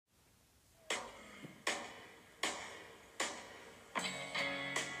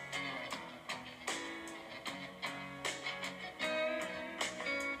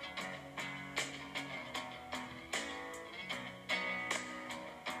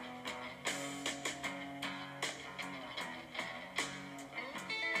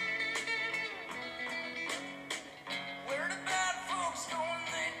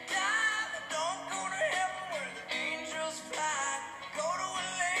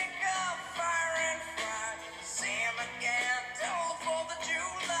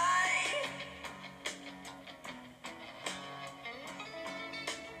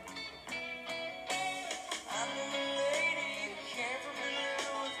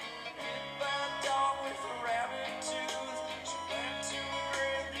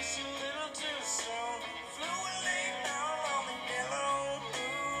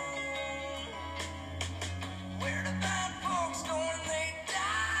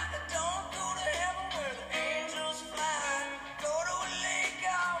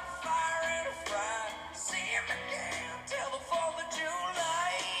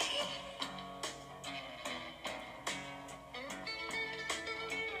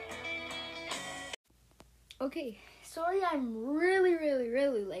Okay, sorry I'm really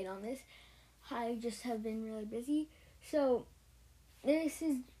late on this. I just have been really busy. So, there's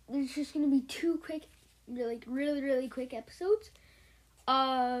just going to be two quick, really quick episodes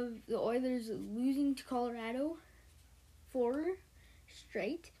of the Oilers losing to Colorado 4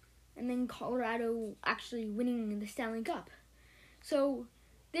 straight, and then Colorado actually winning the Stanley Cup. So,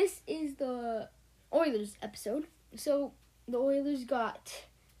 this is the Oilers episode. So, the Oilers got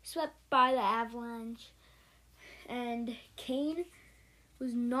swept by the Avalanche, and Kane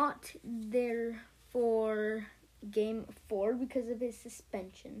was not there for Game 4 because of his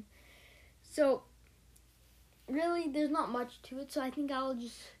suspension. So, really, there's not much to it, so I think I'll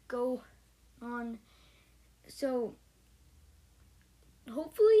just go on. So,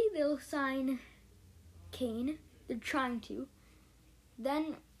 hopefully they'll sign Kane. They're trying to.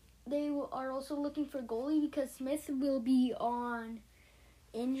 Then they are also looking for a goalie because Smith will be on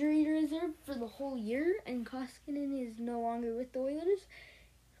injury reserve for the whole year, and Koskinen is no longer with the Oilers.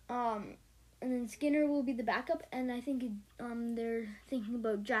 And then Skinner will be the backup, and I think they're thinking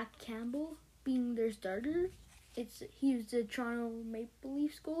about Jack Campbell being their starter. He's the Toronto Maple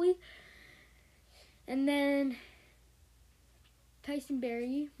Leafs goalie. And then Tyson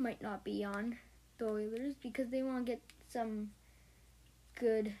Barrie might not be on the Oilers because they want to get some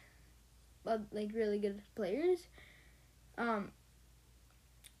good, really good players.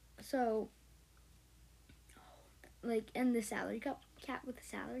 So, and the salary cap with the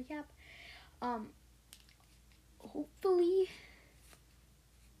salary cap. Hopefully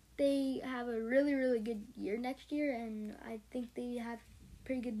they have a really good year next year, and I think they have a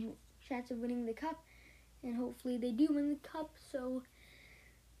pretty good chance of winning the cup, and hopefully they do win the cup. So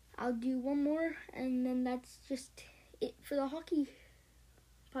I'll do one more, and then that's just it for the hockey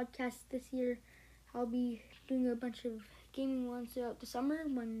podcast this year. I'll be doing a bunch of gaming ones throughout the summer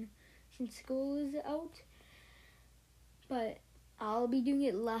since school is out, but I'll be doing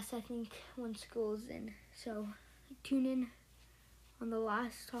it less, I think, when school's in. So tune in on the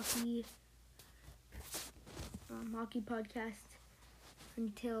last hockey podcast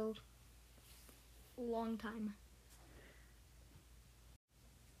until a long time.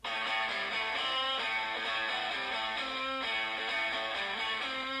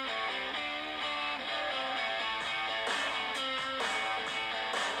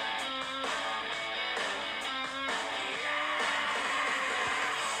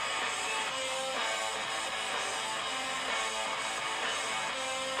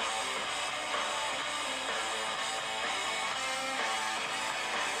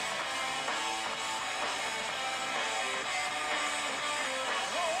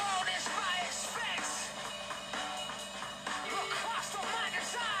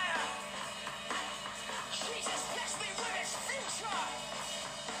 Jesus bless me with his future,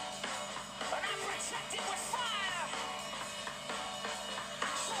 and I'm protected with fire.